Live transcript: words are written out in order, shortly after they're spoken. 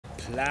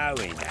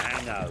ploughing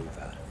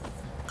hangover.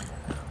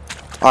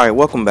 Alright,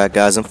 welcome back,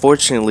 guys.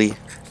 Unfortunately,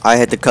 I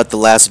had to cut the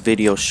last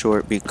video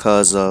short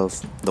because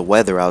of the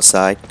weather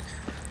outside.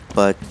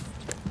 But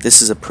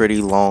this is a pretty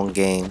long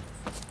game.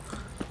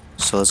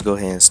 So let's go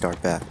ahead and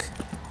start back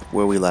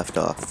where we left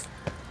off.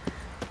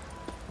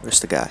 Where's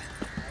the guy?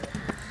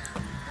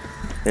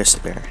 There's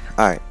the Baron.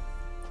 Alright.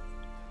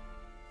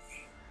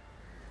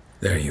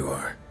 There you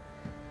are.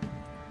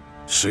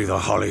 See the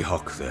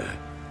hollyhock there?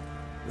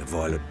 The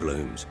violet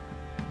blooms.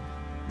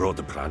 Brought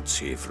the plants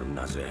here from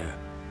Nazaire.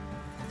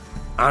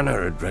 Anna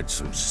had read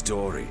some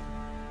story.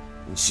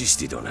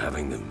 Insisted on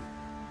having them.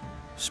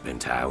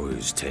 Spent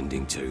hours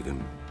tending to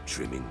them,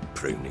 trimming,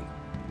 pruning.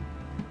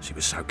 She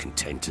was so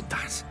content at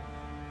that.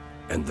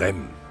 And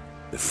them,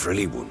 the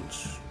frilly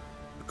ones,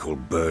 are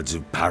called birds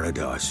of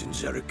paradise in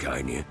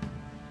Zerrikania.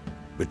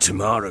 But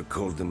Tamara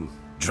called them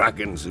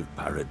dragons of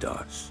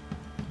paradise.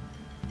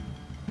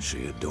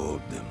 She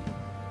adored them.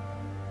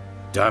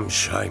 Damn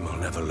shame I'll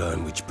never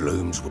learn which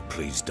blooms would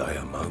please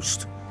Daya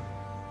most.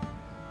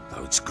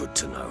 Though it's good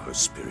to know her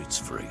spirit's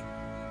free.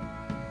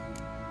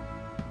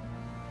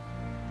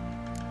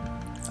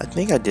 I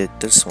think I did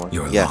this one.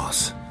 Your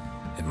loss.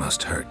 It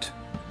must hurt.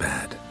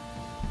 Bad.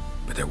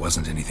 But there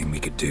wasn't anything we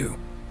could do.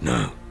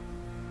 No.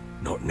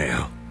 Not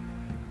now.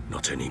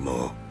 Not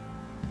anymore.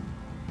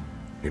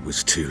 It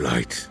was too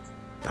late.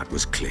 That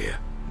was clear.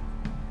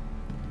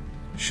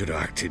 Should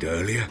have acted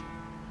earlier.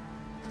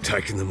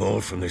 Taken them all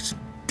from this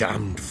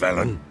damned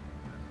felon.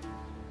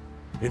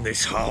 In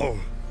this hole.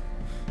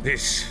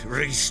 This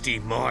reesty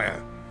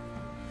mire.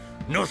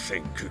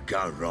 Nothing could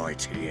go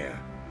right here.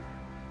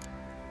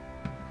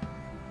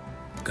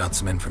 Got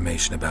some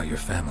information about your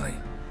family.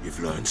 You've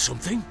learned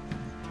something?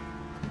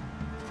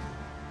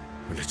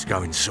 Well, let's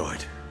go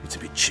inside. It's a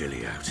bit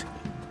chilly out.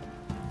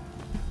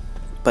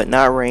 But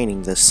not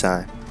raining this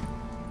time.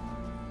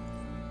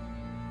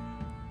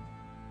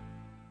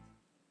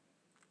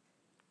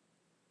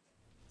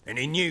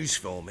 Any news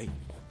for me?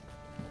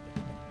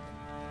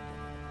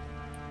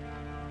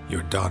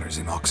 Your daughter's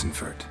in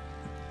Oxenfurt.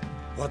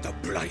 What the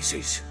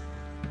blazes?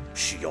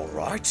 She all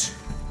right?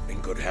 In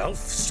good health?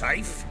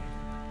 Safe?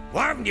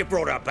 Why haven't you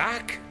brought her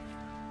back?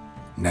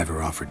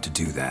 Never offered to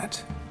do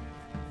that.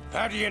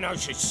 How do you know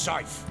she's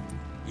safe?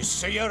 You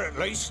see her at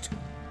least?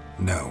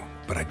 No,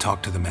 but I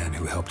talked to the man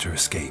who helped her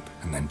escape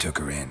and then took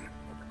her in.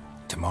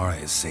 Tamara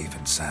is safe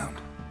and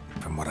sound.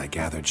 From what I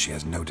gathered, she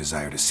has no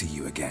desire to see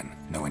you again,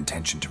 no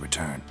intention to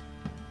return.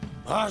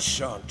 I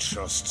shan't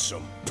trust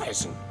some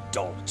peasant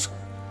dolt.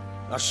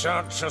 I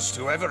shan't trust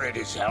whoever it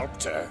is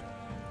helped her.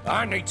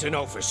 I need to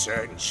know for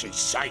certain she's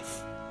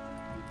safe.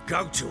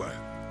 Go to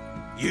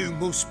her. You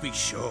must be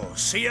sure.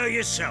 See her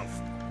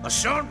yourself. I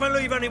shan't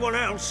believe anyone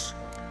else.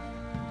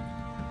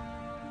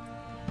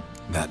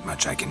 That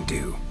much I can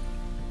do.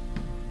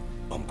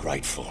 I'm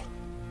grateful.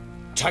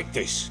 Take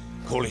this.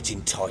 Call it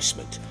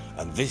enticement.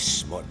 And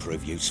this might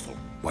prove useful.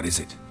 What is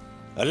it?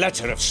 A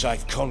letter of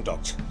safe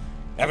conduct.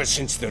 Ever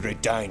since the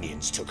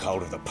Redanians took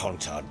hold of the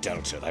Pontard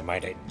Delta, they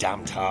made it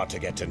damned hard to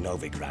get to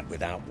Novigrad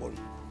without one.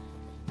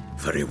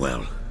 Very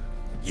well.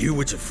 You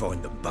were to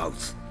find them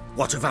both.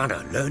 What of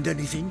Anna? Learned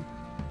anything?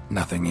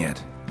 Nothing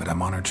yet, but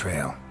I'm on her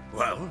trail.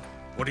 Well,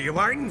 what are you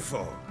waiting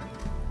for?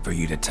 For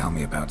you to tell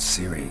me about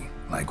Ciri,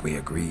 like we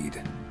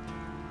agreed.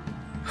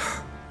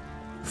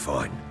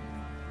 Fine.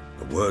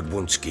 A word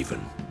once given.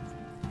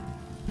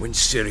 When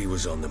Ciri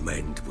was on the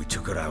mend, we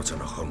took her out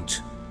on a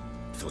hunt.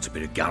 Thought a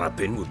bit of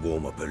galloping would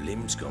warm up her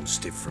limbs, gone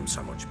stiff from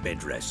so much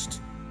bed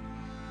rest.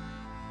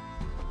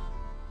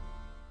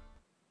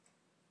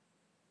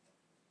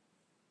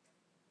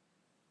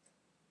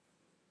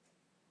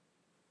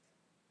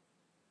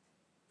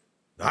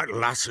 That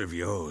lass of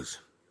yours,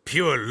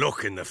 pure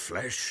luck in the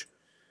flesh.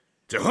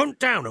 To hunt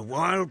down a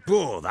wild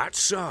boar that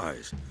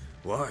size,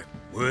 why,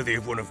 worthy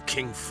of one of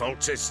King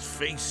Foltest's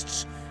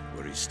feasts,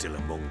 were he still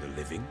among the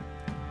living.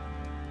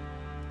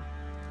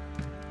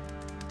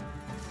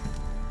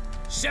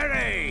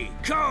 Ciri,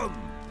 come!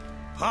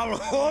 Whole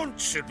haunt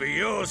should be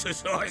yours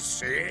as I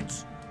see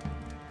it.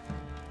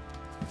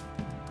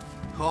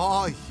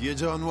 Oh, you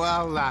done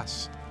well,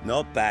 lass.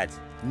 Not bad.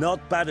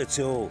 Not bad at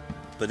all.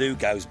 But who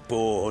goes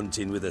boar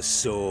hunting with a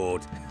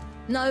sword?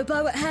 No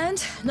bow at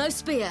hand, no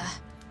spear.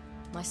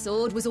 My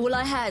sword was all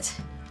I had.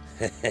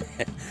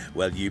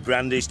 Well, you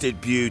brandished it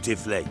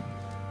beautifully.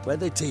 Where'd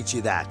they teach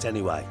you that,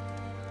 anyway?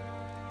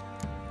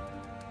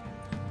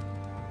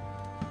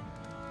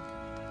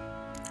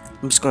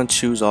 I'm just going to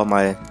choose all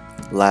my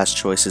last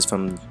choices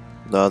from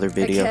the other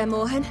video. Okay,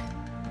 Morhan.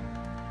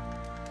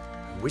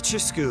 Witcher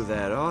school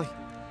there, aye?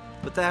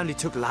 But they only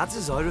took lads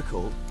as I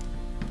recall.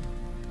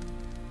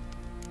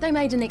 They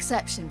made an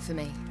exception for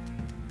me.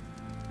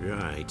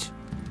 Right.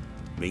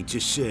 Mean to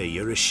say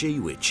you're a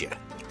she-witcher?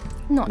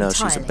 Not No,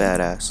 entirely. she's a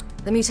badass.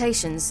 The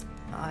mutations,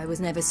 I was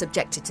never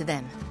subjected to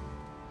them.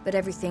 But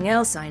everything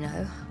else I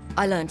know,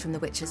 I learned from the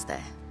witches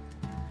there.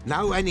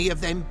 Know any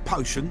of them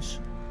potions?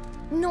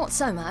 Not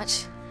so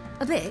much.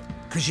 A bit.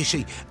 Because you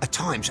see, at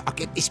times I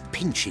get this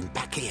pinching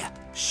back here.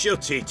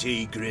 Shut it,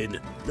 Egrin.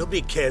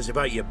 Nobody cares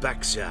about your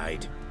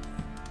backside.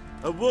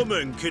 A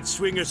woman could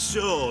swing a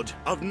sword.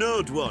 I've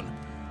knowed one,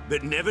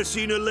 but never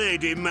seen a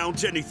lady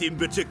mount anything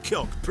but a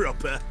cock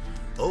proper.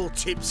 All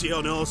tipsy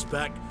on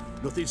horseback.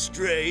 Nothing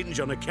strange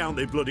on account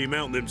they bloody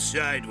mount them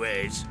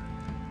sideways.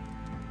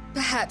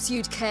 Perhaps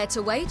you'd care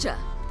to wager?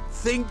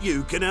 Think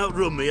you can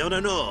outrun me on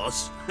an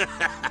horse?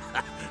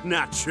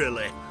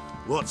 Naturally.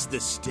 What's the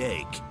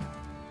stake?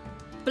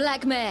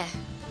 Black mare.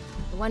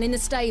 The one in the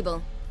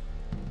stable.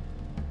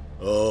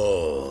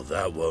 Oh,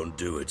 that won't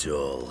do at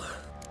all.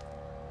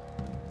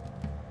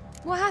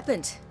 What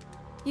happened?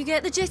 You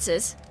get the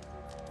jitters?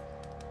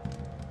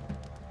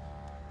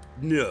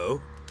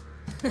 No.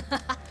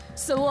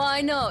 So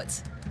why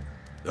not?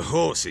 The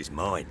horse is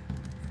mine.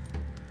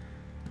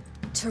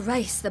 To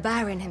race the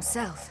Baron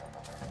himself.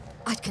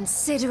 I'd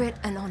consider it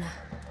an honor.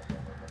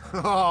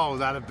 Oh,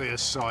 that'd be a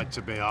sight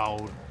to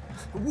behold.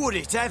 Would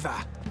it ever?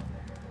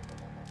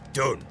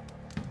 Done.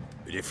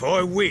 But if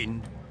I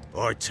win,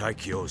 I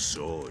take your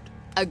sword.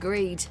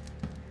 Agreed.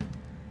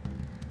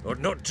 I'd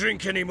not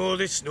drink any more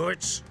this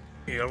night.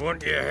 You'll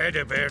want your head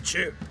about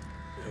you.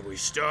 We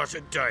start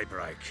at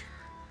daybreak.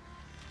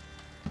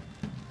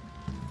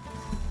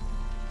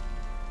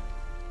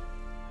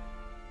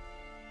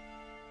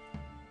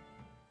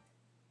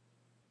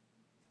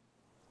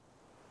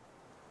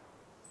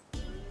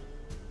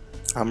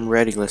 I'm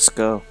ready, let's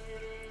go.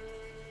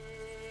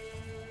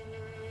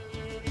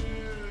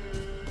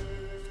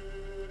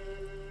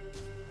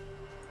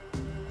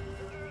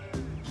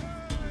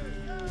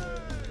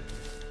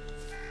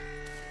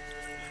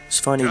 It's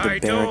funny the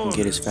Baron can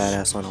get his fat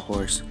ass on a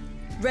horse.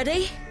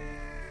 Ready?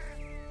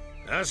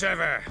 As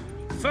ever,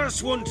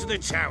 first one to the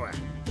tower.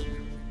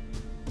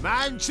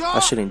 Man, I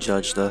chop! shouldn't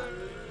judge though.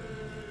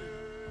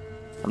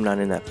 I'm not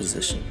in that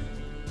position.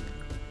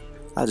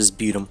 I'll just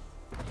beat him.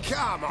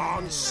 Come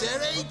on,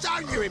 silly,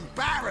 don't you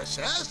embarrass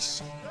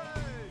us!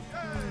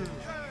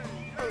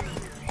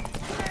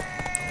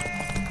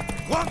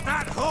 Want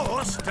that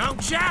horse,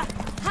 don't ya?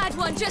 Had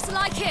one just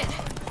like it.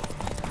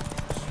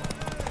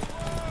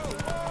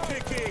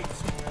 Kick it.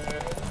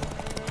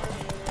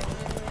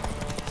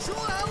 Show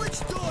how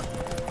it's done!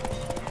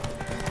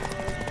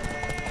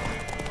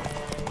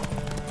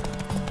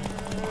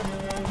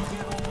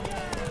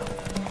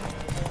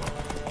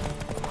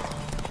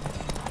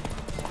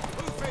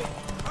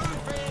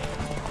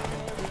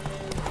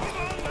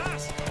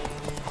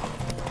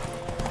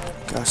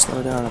 Gotta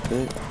slow down a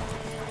bit.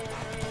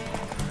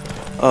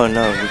 Oh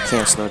no, we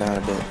can't slow down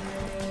a bit.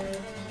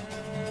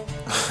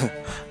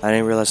 I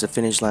didn't realize the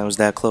finish line was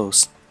that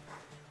close.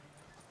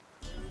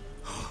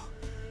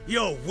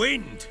 You're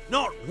wind,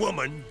 not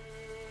woman.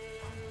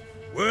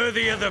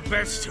 Worthy of the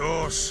best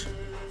horse.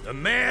 The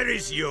mare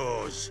is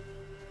yours.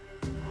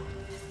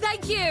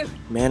 Thank you.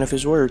 Man of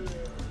his word.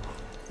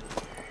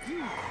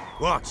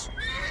 What?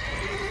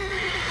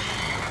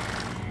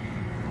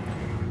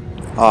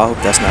 Oh, I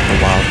hope that's not the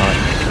wild hunt.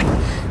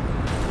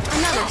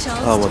 Another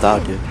chance. Oh, well,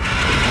 that'll do.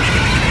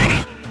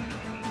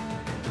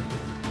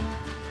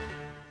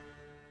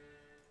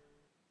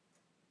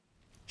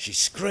 She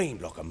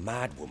screamed like a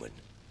mad woman.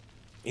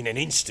 In an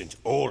instant,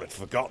 all had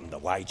forgotten the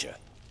wager.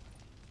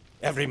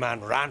 Every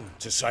man ran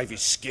to save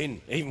his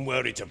skin, even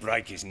were it to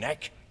break his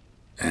neck.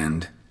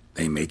 And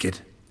they make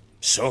it?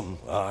 Some,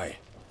 aye.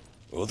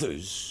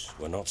 Others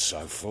were not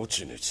so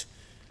fortunate.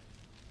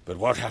 But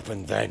what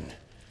happened then?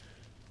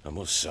 I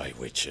must say,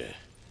 Witcher,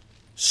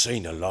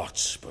 seen a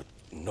lot, but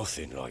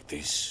nothing like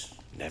this.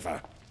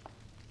 Never.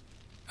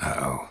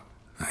 Uh-oh.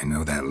 I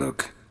know that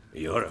look.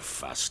 You're a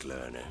fast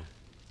learner.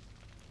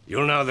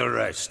 You'll know the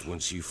rest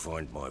once you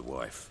find my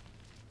wife.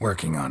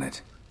 Working on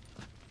it.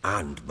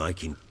 And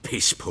making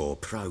piss-poor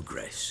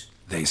progress.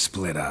 They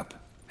split up.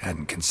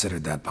 Hadn't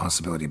considered that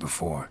possibility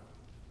before.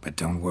 But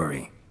don't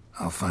worry.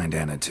 I'll find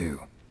Anna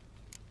too.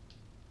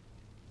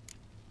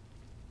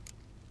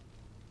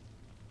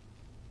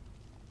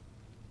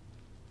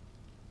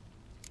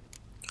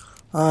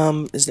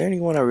 Is there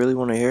anyone I really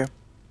want to hear?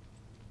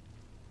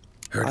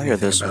 Heard I hear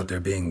anything this about one. there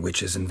being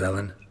witches in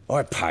Velen?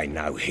 I pay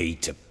no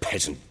heed to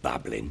peasant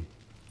babbling.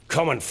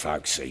 Common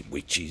folk see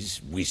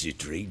witches,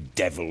 wizardry,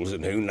 devils,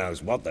 and who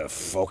knows what the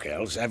fuck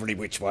else every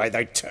which way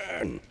they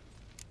turn.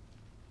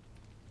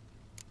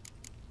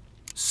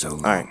 So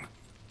long. Alright.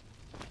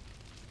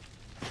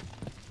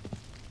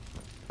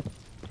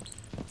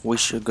 We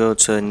should go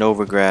to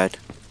Novigrad.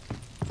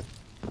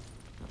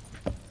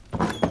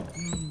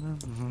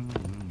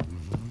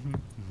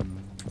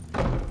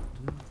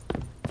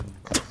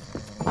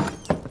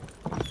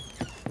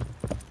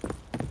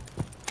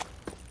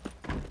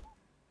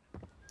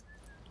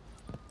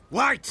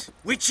 Wait,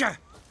 Witcher!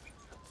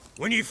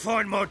 When you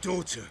find my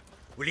daughter,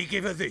 will you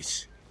give her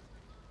this?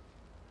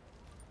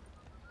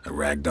 A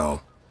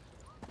ragdoll?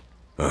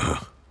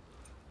 Uh-huh.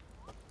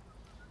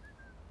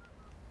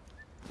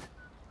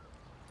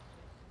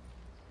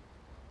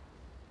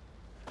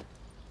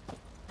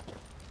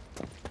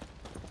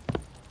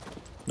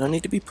 No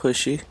need to be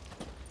pushy.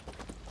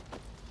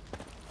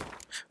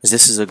 'Cause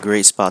this is a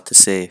great spot to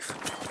save.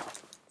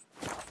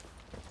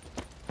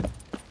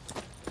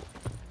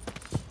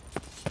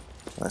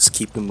 Let's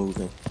keep it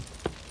moving.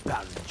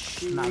 barren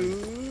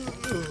schmarren.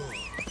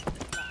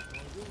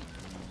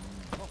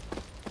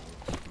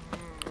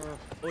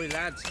 Oi,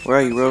 lads. Where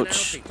are you, fancy an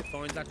Roach? outfit to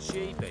find that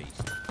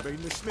she-beast?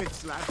 Been the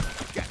Smiths, lad.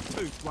 Get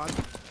toothed one.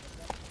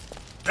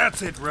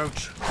 That's it,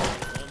 Roach.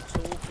 I'm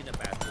talking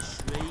about the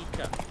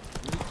Shrieker.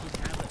 Wicked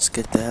hammer. Let's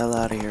get the hell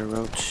out of here,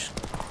 Roach.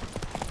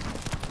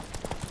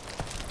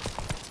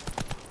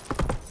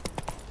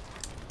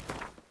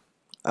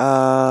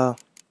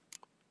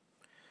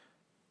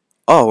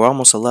 Oh, we're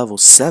almost a level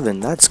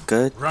 7. That's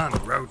good. Run,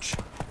 Roach.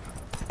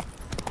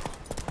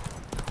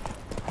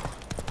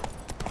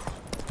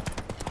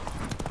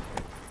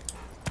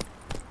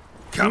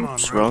 Come on,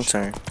 Oops, wrong Roach.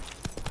 turn.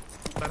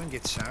 Baron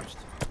gets soused.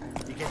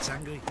 He gets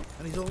angry,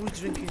 and he's always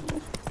drinking.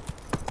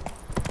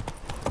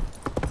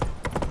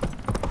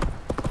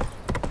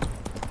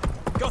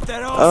 Got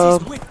their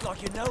asses whipped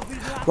like you know.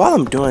 While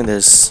I'm doing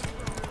this,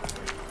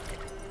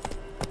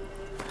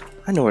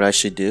 I know what I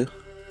should do.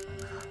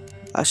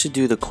 I should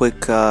do the quick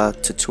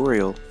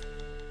tutorial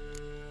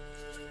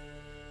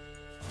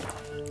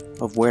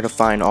of where to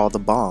find all the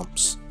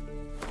bombs.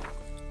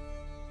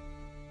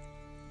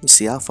 Let me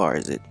see, how far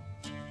is it?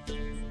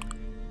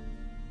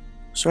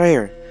 It's right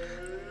here.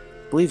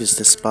 I believe it's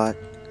this spot.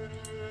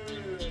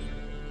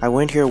 I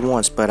went here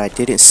once, but I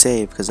didn't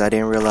save because I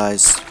didn't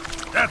realize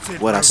That's it,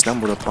 what I Roach.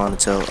 stumbled upon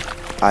until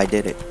I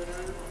did it.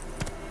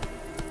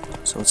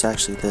 So it's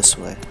actually this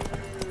way.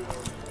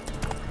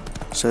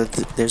 So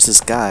there's this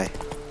guy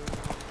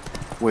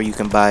where you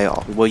can buy,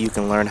 well, you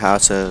can learn how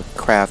to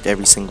craft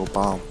every single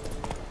bomb.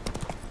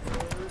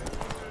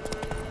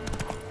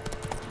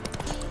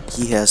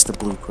 He has the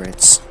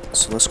blueprints.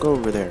 So let's go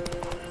over there.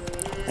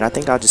 And I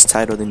think I'll just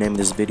title the name of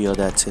this video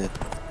that too.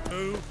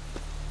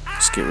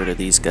 Let's get rid of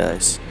these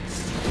guys.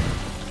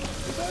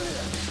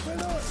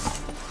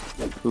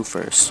 Who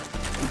first?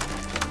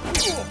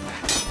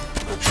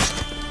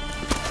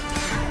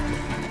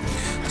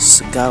 It's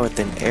a guy with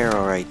an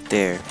arrow right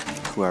there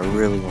who I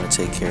really want to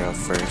take care of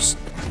first.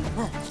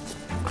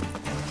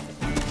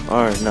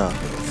 Or no.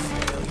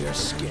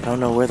 I don't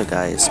know where the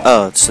guy is.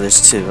 Oh, so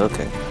there's two.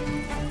 Okay.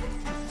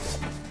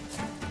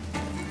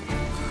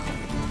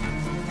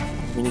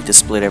 We need to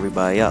split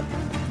everybody up.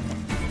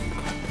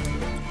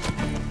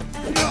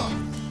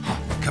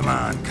 Come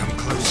on, come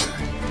closer.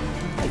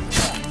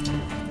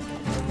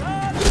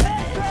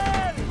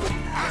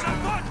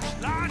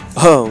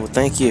 Oh,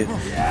 thank you.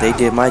 They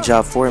did my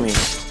job for me.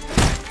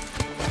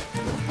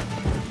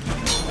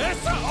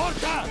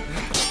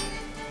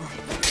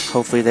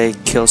 Hopefully they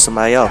kill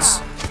somebody else.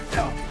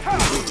 Come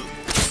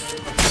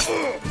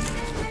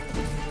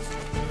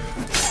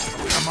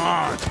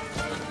on.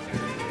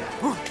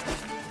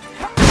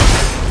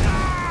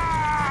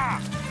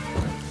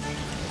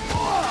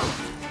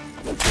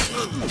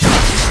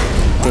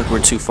 I think we're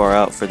too far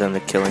out for them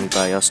to kill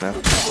anybody else now.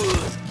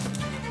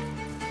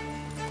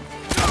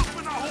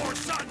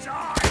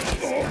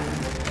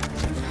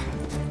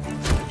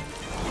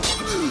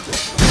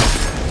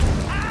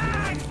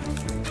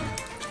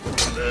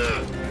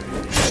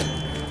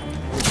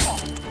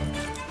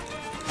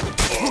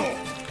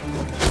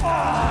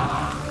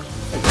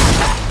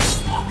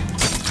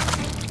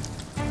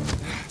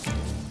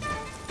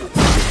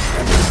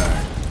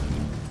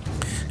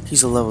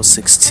 He's a level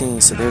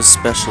 16, so there's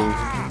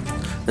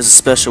a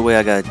special way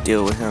I gotta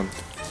deal with him.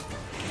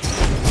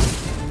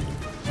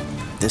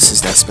 This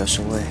is that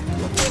special way.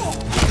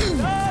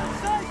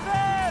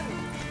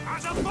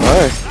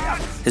 Alright.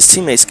 His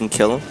teammates can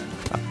kill him.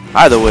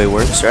 Either way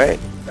works, right?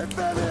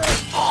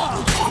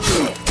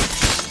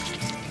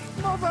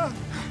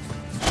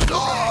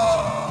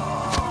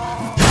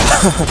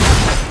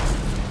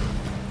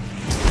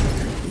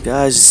 You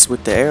guys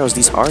with the arrows,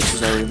 these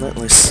archers are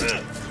relentless.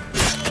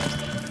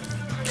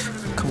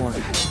 Come on.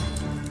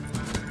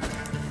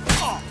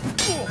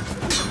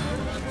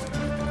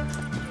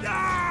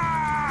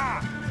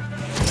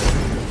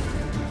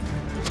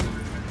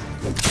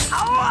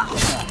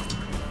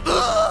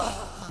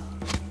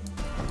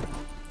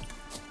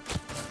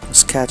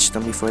 Let's catch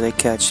them before they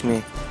catch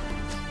me.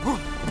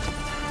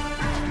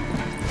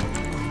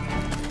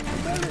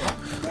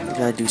 We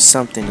gotta do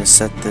something to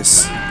set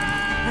this.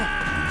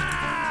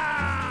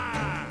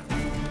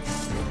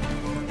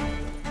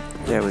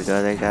 There we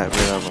go, they got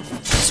rid of them.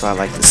 That's what I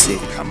like to see.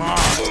 Come on.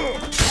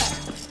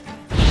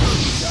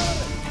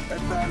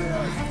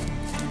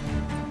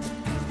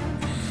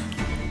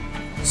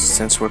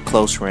 Since we're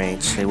close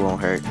range, they won't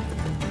hurt.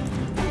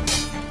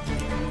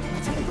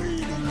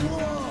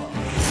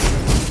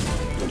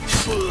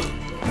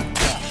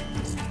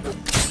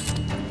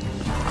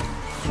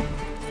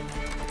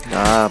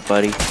 Nah,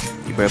 buddy.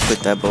 You better put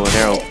that bow and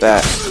arrow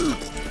back.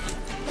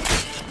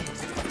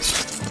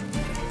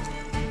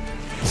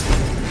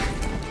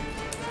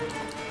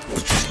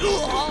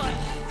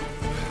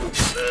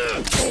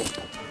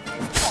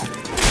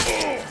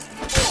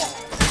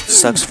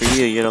 Sucks for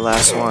you, you're the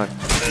last one.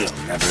 You'll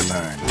never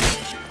learn.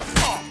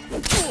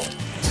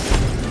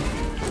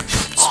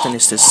 Let's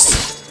finish this.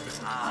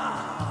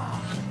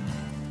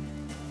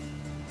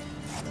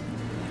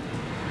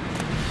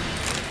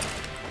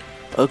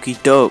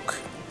 Okie doke.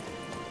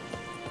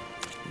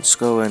 Let's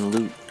go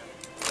and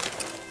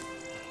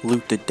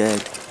loot the dead.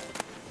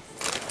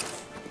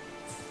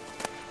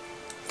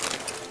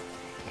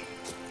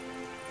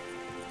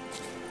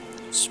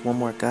 Just one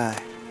more guy.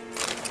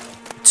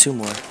 2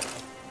 more.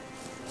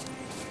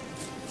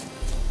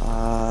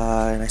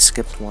 And I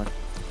skipped one.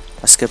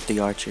 I skipped the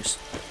archers.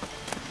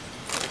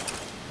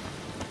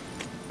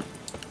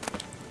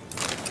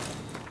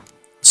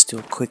 Let's do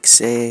a quick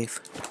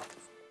save.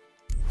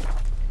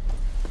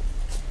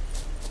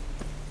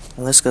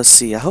 And let's go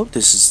see. I hope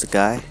this is the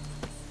guy.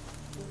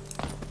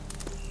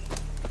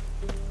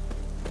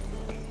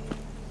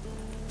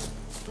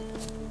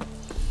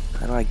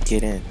 How do I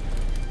get in?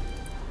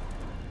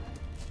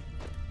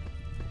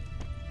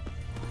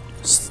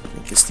 I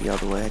think it's the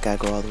other way. I gotta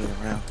go all the way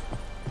around.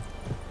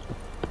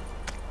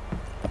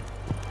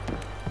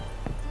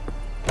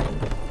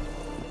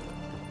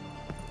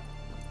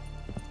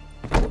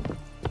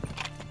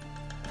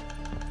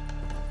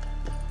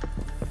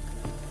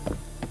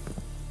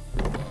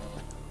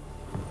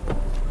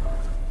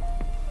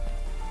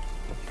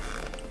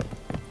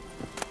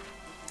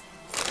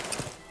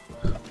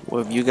 Well,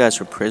 if you guys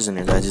were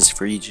prisoners, I just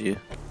freed you.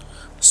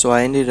 So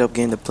I ended up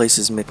getting the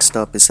places mixed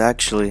up. It's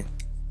actually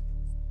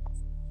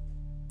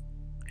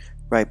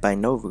right by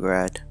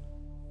Novigrad.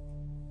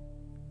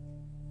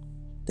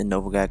 The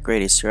Novigrad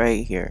Great is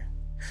right here.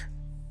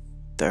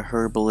 The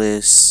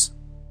herbalist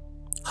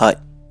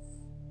hut.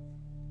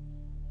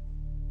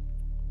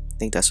 I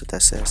think that's what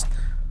that says.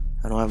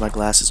 I don't have my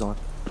glasses on.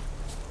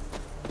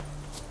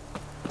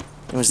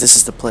 Anyways, this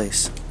is the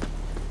place.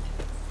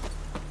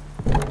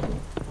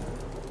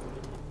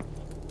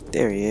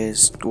 There he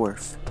is,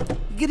 dwarf.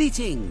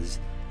 Greetings.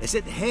 Is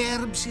it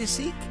herbs you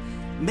seek?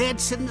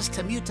 Medicines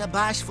to mute a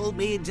bashful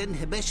maid's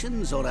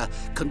inhibitions, or a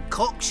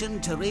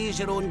concoction to raise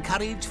your own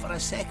courage for a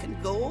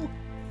second go?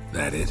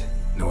 That it?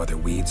 No other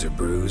weeds or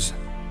brews?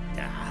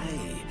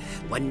 Aye.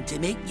 One to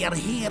make your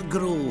hair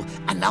grow,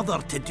 another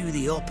to do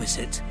the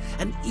opposite.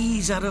 An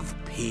easer of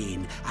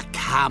pain, a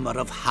calmer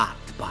of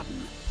heartburn.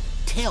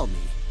 Tell me,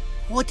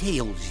 what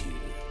ails you?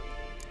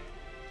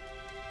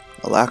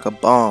 A lack of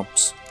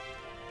bombs.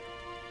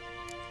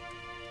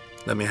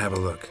 Let me have a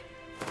look.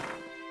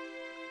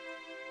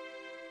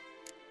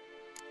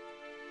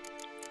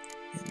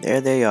 And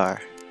there they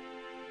are.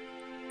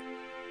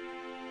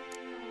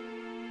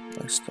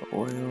 Where's the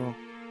oil?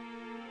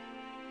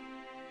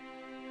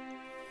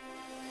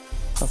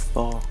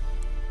 Puffball.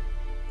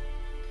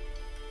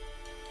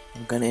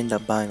 I'm gonna end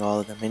up buying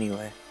all of them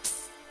anyway.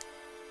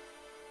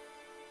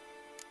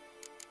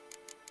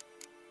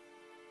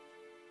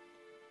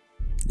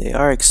 They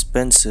are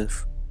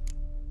expensive.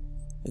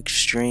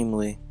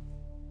 Extremely.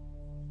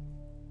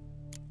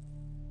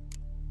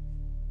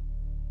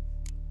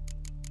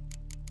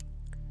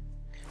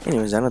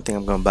 Anyways, I don't think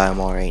I'm gonna buy them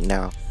all right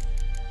now.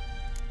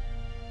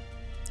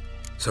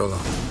 So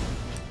long.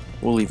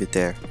 We'll leave it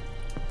there.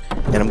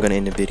 And I'm gonna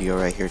end the video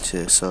right here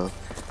too. So,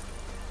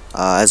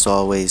 as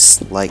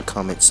always, like,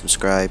 comment,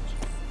 subscribe.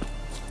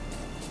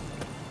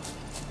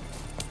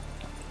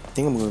 I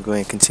think I'm gonna go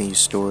ahead and continue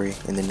story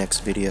in the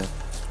next video.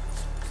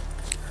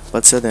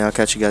 But till then, I'll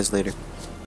catch you guys later.